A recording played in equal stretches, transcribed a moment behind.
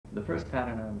The first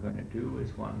pattern I'm going to do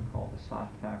is one called the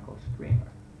Soft Hackle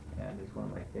Streamer, and it's one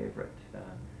of my favorite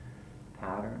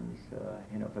patterns,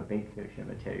 for baitfish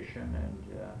imitation, and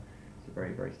it's a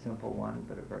very, very simple one,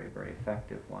 but a very, very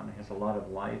effective one. It has a lot of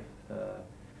life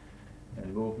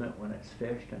and movement when it's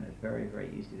fished, and it's very, very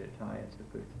easy to tie. It's a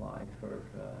good fly for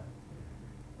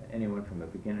anyone from a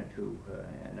beginner to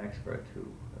an expert to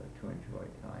enjoy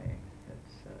tying.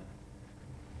 It's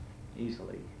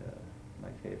easily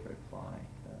my favorite fly,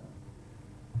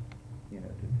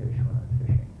 to fish when I'm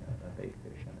fishing a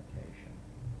baitfish imitation.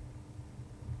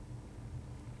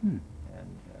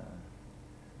 And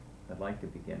I'd like to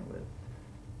begin with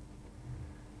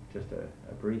just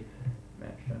a brief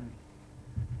mention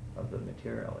of the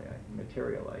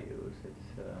material I use. It's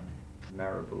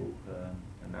marabou,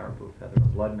 a marabou feather, a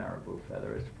blood marabou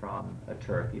feather is from a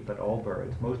turkey, but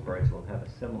most birds will have a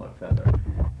similar feather.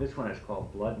 This one is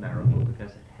called blood marabou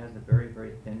because it has a very,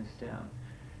 very thin stem,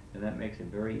 and that makes it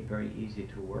very, very easy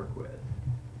to work with,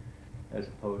 as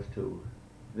opposed to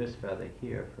this feather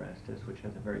here, for instance, which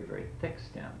has a very, very thick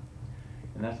stem.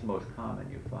 And that's the most common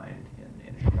you find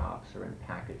in shops or in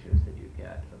packages that you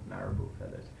get of marabou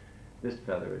feathers. This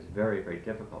feather is very, very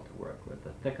difficult to work with.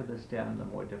 The thicker the stem, the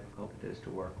more difficult it is to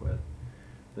work with.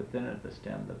 The thinner the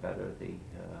stem, the better the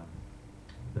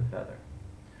feather.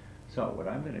 So what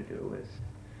I'm going to do is,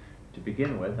 to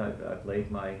begin with, I've laid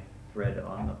my thread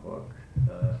on the hook.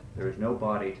 There is no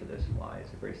body to this fly.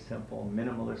 It's a very simple,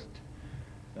 minimalist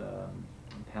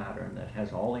pattern that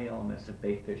has all the elements of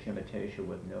baitfish imitation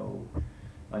with no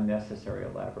unnecessary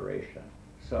elaboration.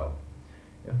 So,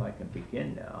 if I can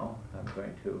begin now, I'm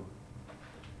going to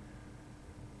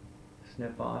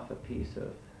snip off a piece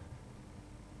of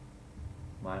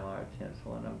mylar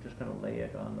tinsel, and I'm just going to lay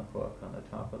it on the hook, on the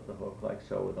top of the hook, like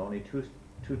so, with only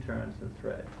two turns of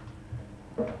thread.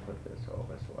 I'll put this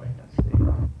over so I can see.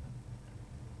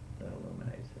 That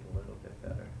illuminates it a little bit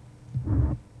better.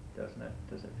 Doesn't it?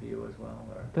 Does it for you as well?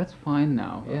 Or? That's fine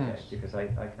now, Okay, yes. because I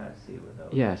can't see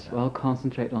without. Yes, well,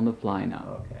 concentrate on the fly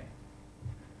now. Okay.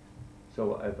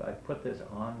 So I've put this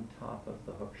on top of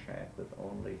the hook shank with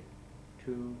only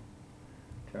 2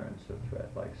 turns of thread,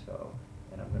 like so.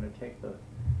 And I'm going to take the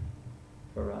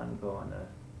Varango on the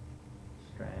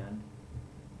strand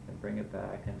and bring it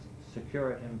back and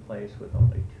secure it in place with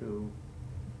only 2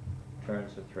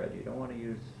 turns of thread. You don't want to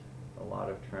use a lot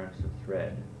of turns of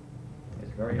thread.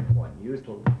 It's very important. Use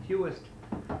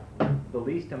the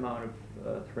least amount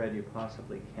of thread you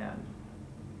possibly can.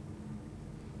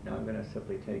 Now I'm going to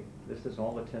simply take, this is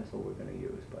all the tinsel we're going to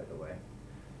use, by the way.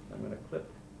 I'm going to clip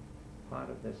part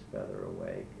of this feather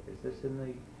away. Is this in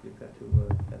the, you've got to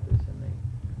have this in the,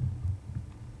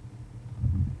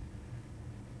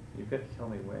 you've got to tell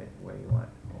me where you want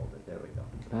to hold it. There we go.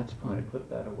 That's I'm going fine. to clip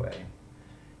that away.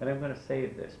 And I'm going to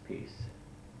save this piece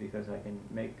because I can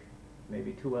make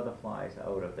maybe 2 other flies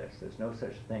out of this. There's no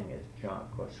such thing as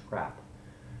junk or scrap.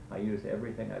 I use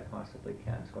everything I possibly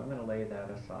can. So I'm going to lay that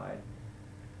aside.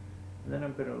 And then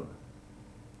I'm going to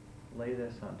lay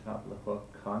this on top of the hook,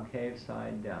 concave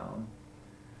side down.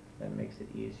 That makes it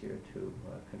easier to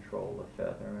control the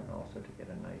feather and also to get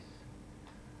a nice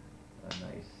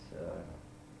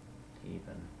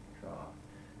even draw.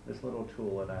 This little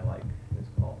tool that I like is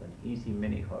called an easy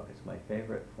mini hook. It's my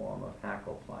favorite form of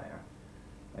hackle plier.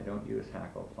 I don't use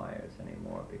hackle pliers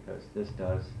anymore because this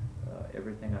does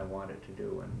everything I want it to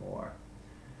do and more.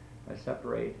 I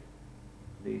separate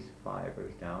these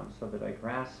fibers down so that I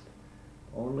grasp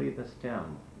only the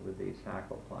stem with these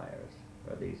hackle pliers,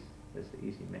 or this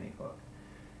easy mini hook.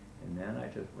 And then I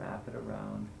just wrap it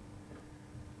around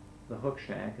the hook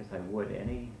shank as I would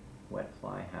any wet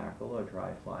fly hackle or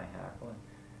dry fly hackle.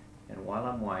 And while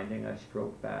I'm winding, I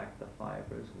stroke back the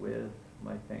fibers with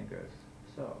my fingers.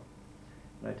 So,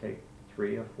 and I take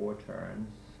 3 or 4 turns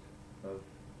of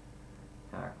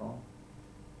hackle.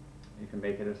 You can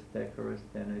make it as thick or as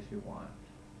thin as you want.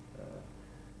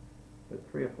 But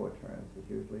 3 or 4 turns is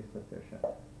usually sufficient.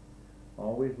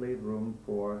 Always leave room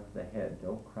for the head.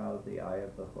 Don't crowd the eye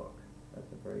of the hook. That's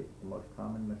the most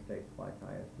common mistake fly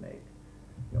tyers make.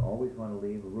 You always want to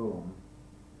leave room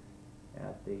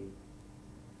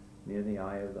near the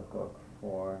eye of the hook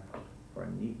for a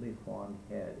neatly formed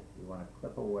head. You want to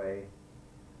clip away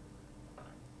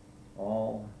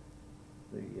all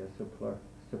the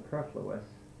superfluous,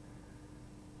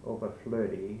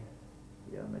 overflirty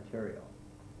material.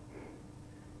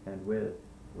 And with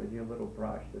your little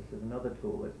brush, this is another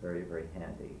tool that's very, very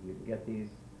handy. You can get these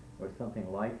or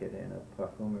something like it in a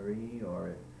perfumery,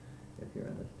 or if you're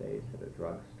in the States at a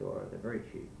drugstore. They're very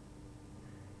cheap.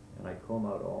 And I comb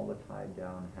out all the tied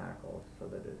down hackles so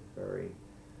that it's very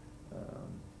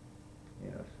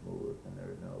smooth and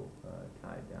there's no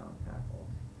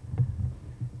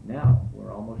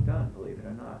almost done, believe it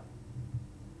or not.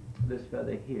 This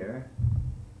feather here,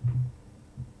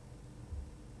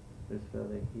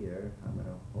 I'm going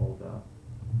to hold up,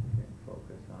 get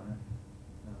focus on it.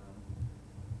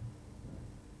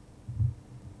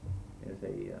 Is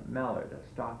a mallard,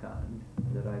 a stock-on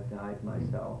that I've dyed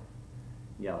myself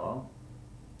yellow.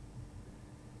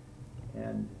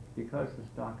 And because the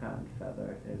stock-on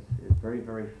feather is very,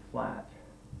 very flat,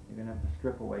 you're going to have to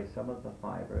strip away some of the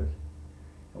fibers.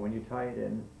 And when you tie it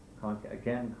in,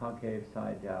 again concave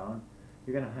side down,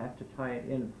 you're going to have to tie it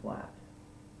in flat.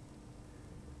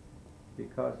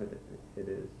 Because it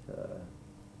is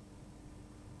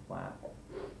flat,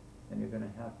 and you're going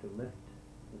to have to lift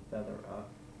the feather up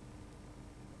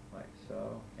like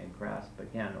so, and grasp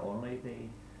again only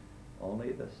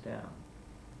the stem.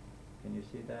 Can you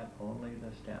see that? Only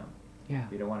the stem. Yeah.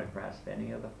 You don't want to grasp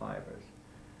any of the fibers.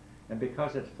 And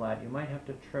because it's flat, you might have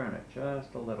to turn it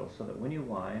just a little so that when you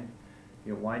wind,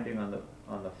 you're winding on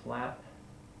the flat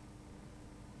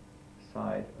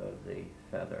side of the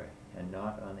feather and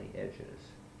not on the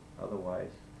edges.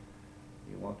 Otherwise,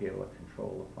 you won't be able to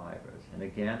control the fibers. And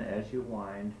again, as you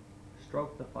wind,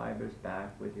 stroke the fibers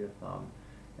back with your thumb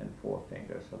and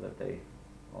forefinger so that they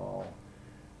all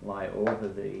lie over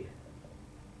the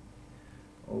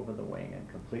wing and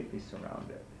completely surround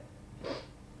it.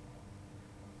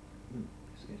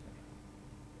 Excuse me.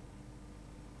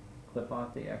 Clip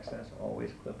off the excess,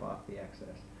 always clip off the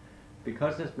excess.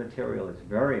 Because this material is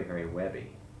very, very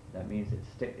webby, that means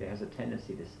it has a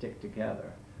tendency to stick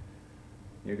together.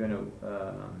 You're going to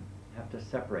have to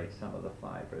separate some of the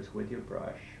fibers with your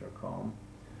brush or comb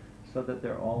so that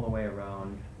they're all the way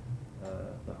around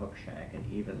the hook shank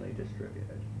and evenly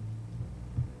distributed.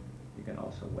 You can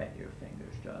also wet your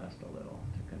fingers just a little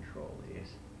to control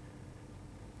these.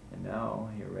 And now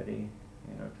you're ready,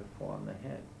 to form the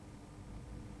head.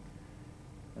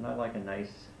 And I like a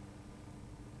nice,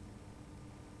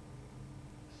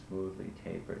 smoothly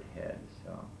tapered head,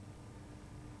 so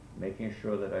making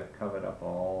sure that I've covered up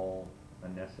all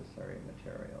unnecessary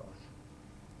materials.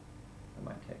 I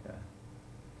might take a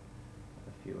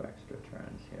few extra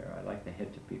turns here. I like the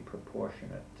head to be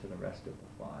proportionate to the rest of the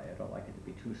fly. I don't like it to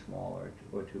be too small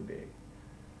or too big.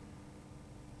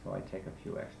 So I take a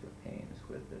few extra pains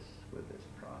with this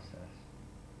process.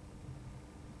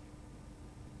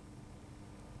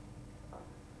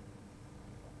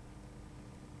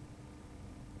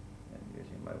 And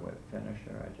using my whip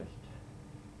finisher, I just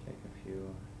take a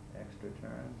few extra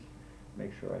turns.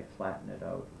 Make sure I flatten it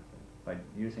out. By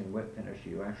using whip finisher,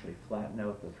 you actually flatten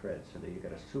out the thread so that you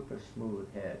get a super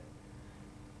smooth head.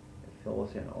 It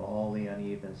fills in all the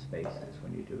uneven spaces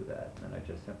when you do that. And then I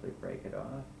just simply break it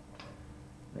off.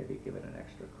 Maybe give it an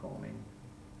extra combing.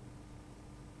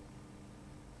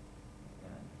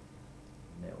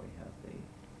 And there we have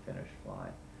the finished fly.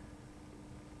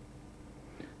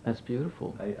 That's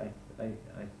beautiful. I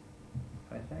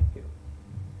thank you.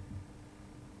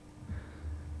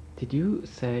 Did you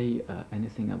say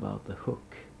anything about the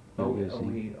hook you're using? Are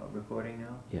we recording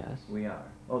now? Yes. We are.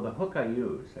 Oh, the hook I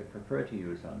prefer to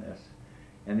use on this.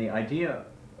 And the idea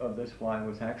of this fly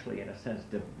was actually, in a sense,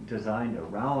 designed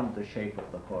around the shape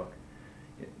of the hook.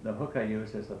 The hook I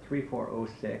use is a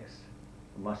 3406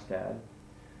 Mustad,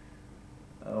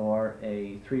 or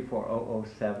a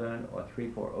 34007 or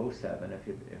 3407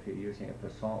 if you're using it for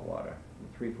saltwater.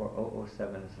 The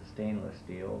 34007 is a stainless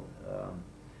steel.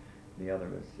 The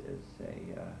other is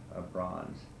a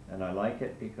bronze, and I like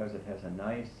it because it has a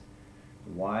nice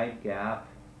wide gap,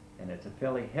 and it's a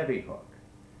fairly heavy hook,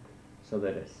 so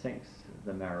that it sinks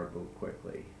the marabou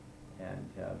quickly.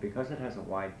 And because it has a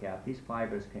wide gap, these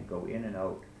fibers can go in and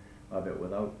out of it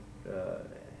without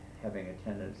having a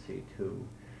tendency to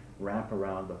wrap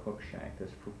around the hook shank.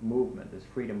 There's movement, there's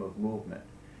freedom of movement.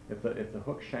 If the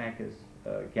hook shank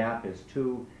gap is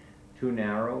too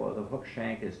narrow, or the hook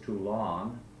shank is too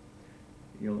long,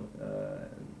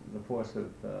 the force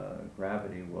of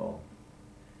gravity will,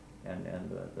 and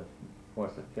the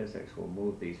force of physics will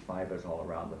move these fibers all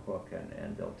around the hook,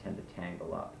 and they'll tend to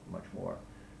tangle up much more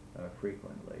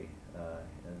frequently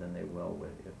than they will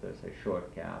if there's a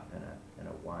short gap and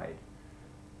a wide,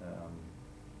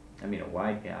 a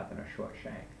wide gap and a short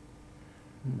shank.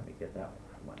 Let me get that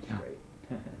one straight.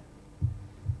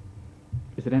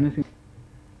 Is it anything?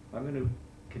 I'm going to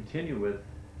continue with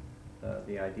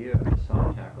the idea of the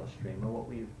Soft Hackle Streamer. What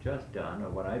we've just done, or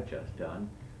what I've just done,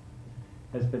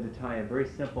 has been to tie a very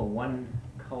simple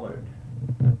one-colored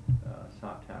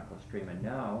Soft Hackle Streamer.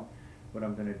 Now, what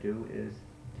I'm going to do is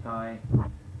tie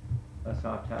a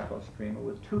Soft Hackle Streamer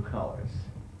with two colors.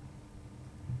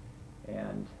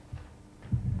 And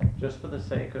just for the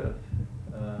sake of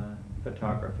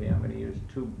photography, I'm going to use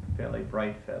two fairly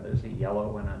bright feathers, a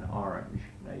yellow and an orange.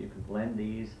 Now you can blend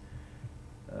these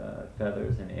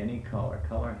feathers in any color.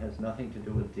 Color has nothing to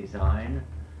do with design.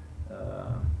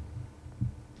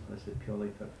 This is purely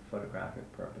for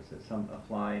photographic purposes. A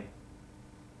fly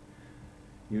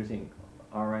using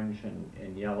orange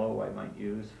and yellow I might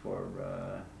use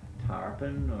for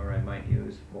tarpon, or I might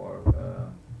use for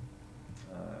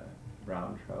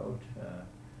brown trout,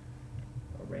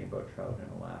 or rainbow trout in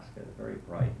Alaska. They're very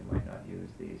bright. You might not use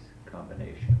these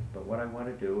combinations. But what I want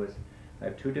to do is, I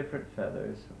have two different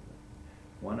feathers,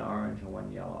 one orange and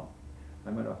one yellow.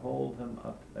 I'm going to hold them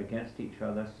up against each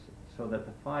other so that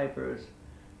the fibers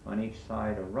on each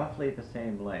side are roughly the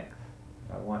same length.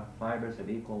 I want fibers of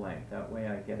equal length. That way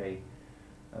I get a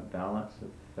balance of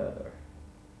feather.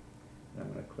 And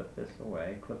I'm going to clip this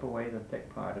away. Clip away the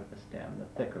thick part of the stem,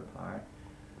 the thicker part,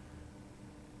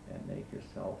 and make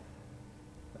yourself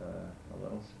a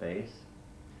little space.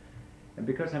 And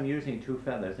because I'm using two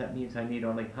feathers, that means I need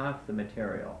only half the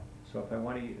material. So if I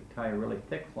want to tie a really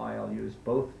thick fly, I'll use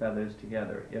both feathers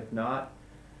together. If not,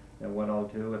 then what I'll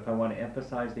do, if I want to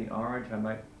emphasize the orange, I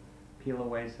might peel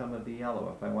away some of the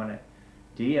yellow. If I want to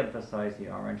de-emphasize the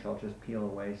orange, I'll just peel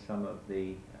away some of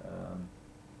the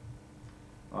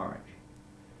orange.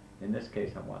 In this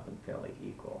case, I want them fairly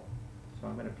equal. So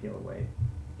I'm going to peel away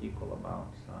equal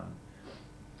amounts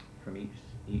from each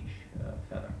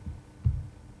feather.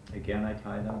 Again, I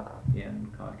tie them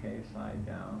in concave side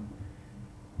down,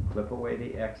 clip away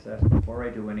the excess. Before I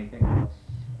do anything else,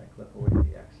 I clip away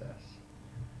the excess.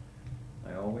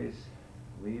 I always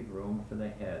leave room for the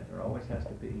head. There always has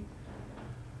to be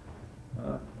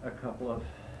a couple of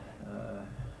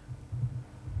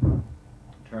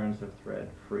turns of thread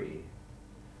free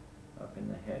up in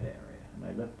the head area. And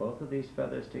I lift both of these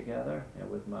feathers together, and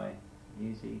with my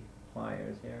easy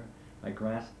pliers here, I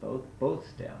grasp both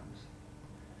stems,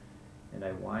 and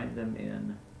I wind them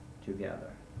in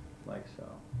together, like so.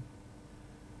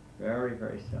 Very,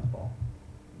 very simple.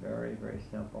 Very, very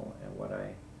simple. And what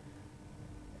I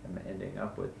am ending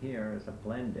up with here is a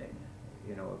blending,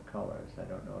 you know, of colors. I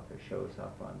don't know if it shows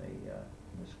up on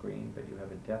the screen, but you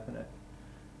have a definite,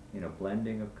 you know,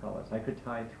 blending of colors. I could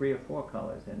tie 3 or 4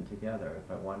 colors in together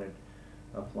if I wanted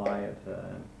a fly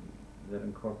that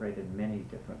incorporated many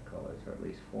different colors, or at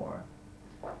least 4.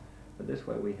 But this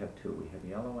way we have 2. We have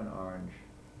yellow and orange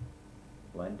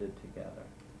blended together.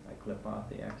 I clip off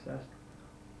the excess,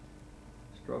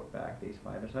 stroke back these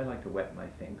fibers. I like to wet my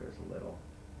fingers a little,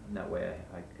 and that way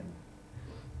I can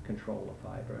control the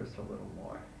fibers a little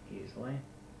more easily.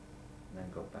 And then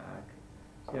go back.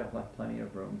 See, I've left plenty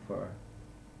of room for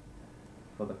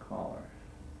the collar.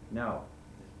 Now,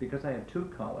 because I have 2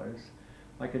 colors,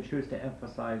 I could choose to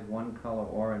emphasize one color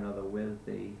or another with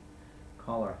the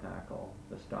collar hackle,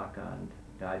 the stock-on,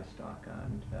 dyed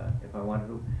stock-on. If I wanted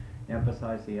to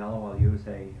emphasize the yellow, I'll use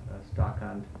a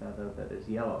stock-on feather that is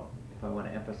yellow. If I want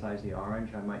to emphasize the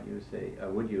orange, I might use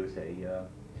would use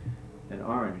an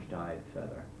orange dyed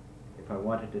feather. If I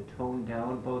wanted to tone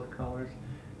down both colors,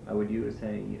 I would use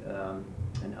an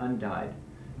undyed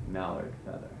mallard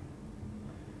feather.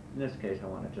 In this case, I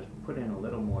want to just put in a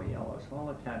little more yellow, so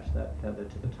I'll attach that feather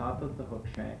to the top of the hook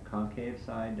shank, concave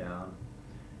side down,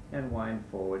 and wind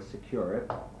forward, secure it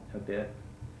a bit,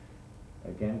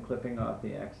 again clipping off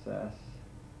the excess,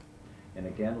 and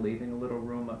again leaving a little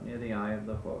room up near the eye of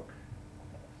the hook,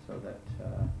 so that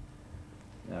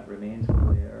that remains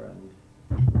clear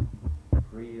and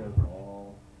free of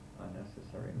all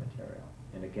unnecessary material.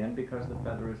 And again, because the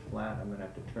feather is flat, I'm going to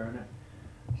have to turn it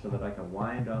so that I can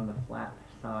wind on the flat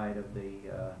side of the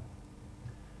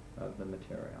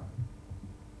material.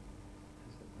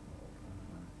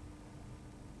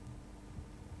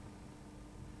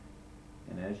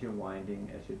 And as you're winding,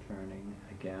 as you're turning,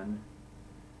 again,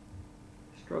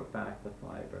 stroke back the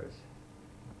fibers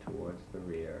towards the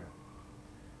rear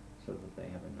so that they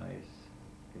have a nice,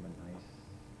 give a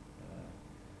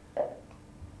nice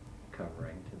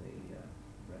covering to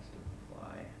the rest of the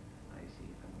fly, nice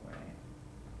even way.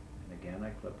 And again, I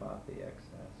clip off the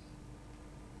excess.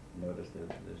 Notice that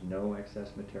there's no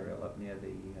excess material up near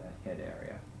the head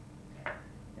area.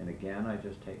 And again, I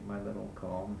just take my little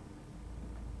comb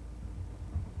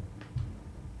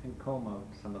and comb out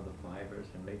some of the fibers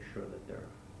and make sure that they're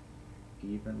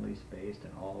evenly spaced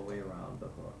and all the way around the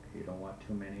hook. You don't want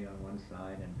too many on one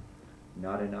side and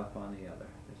not enough on the other.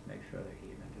 Just make sure they're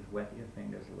even. Just wet your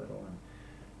fingers a little, and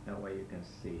that way you can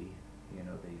see, you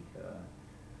know,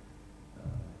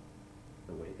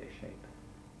 the way they shape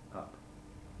up.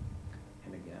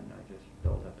 And again, I just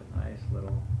build up a nice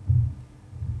little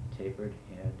tapered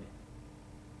head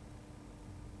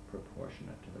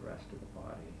proportionate to the rest of the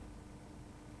body.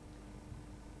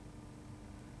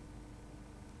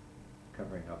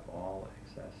 covering up all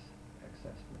excess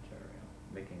material,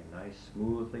 making a nice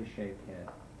smoothly shaped head.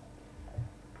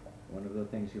 One of the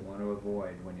things you want to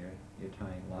avoid when you're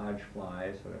tying large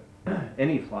flies, or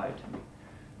any fly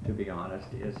to be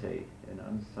honest, is an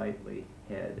unsightly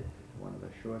head. It's one of the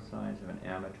sure signs of an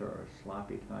amateur or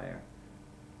sloppy tyer.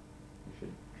 You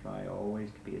should try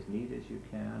always to be as neat as you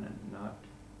can and not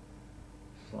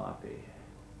sloppy.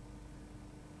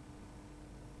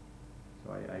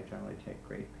 So I generally take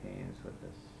great pains with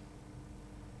this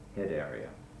head area.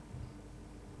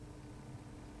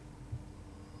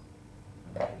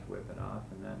 And just whip it off,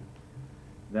 and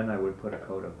then I would put a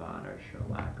coat of varnish or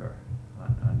lacquer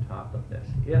on top of this.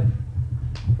 If,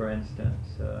 for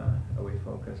instance, are we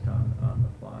focused on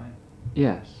the fly?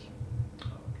 Yes. Okay,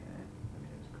 let me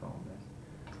just comb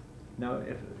this. Now,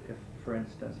 if for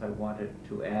instance I wanted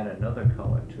to add another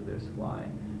color to this fly,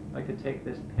 I could take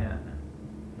this pen.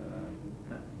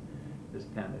 This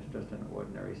pen is just an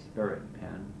ordinary spirit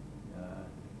pen.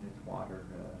 It's water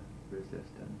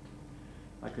resistant.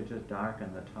 I could just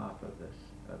darken the top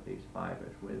of these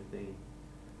fibers with the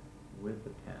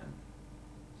pen,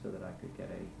 so that I could get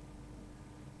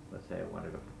let's say I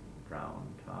wanted a brown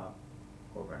top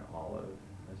over an olive.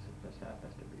 This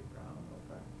happens to be brown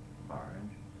over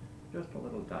orange. Just a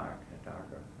little darker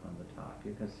on the top.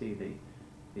 You can see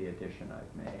the addition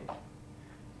I've made.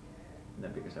 And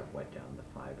then because I've wet down the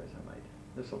fibers,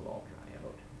 this will all dry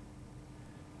out.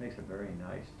 Makes a very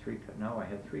nice now I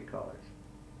have three colors.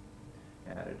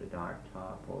 Added a dark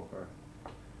top over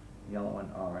yellow and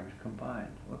orange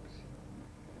combined. Whoops.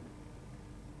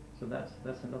 So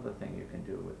that's another thing you can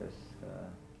do with this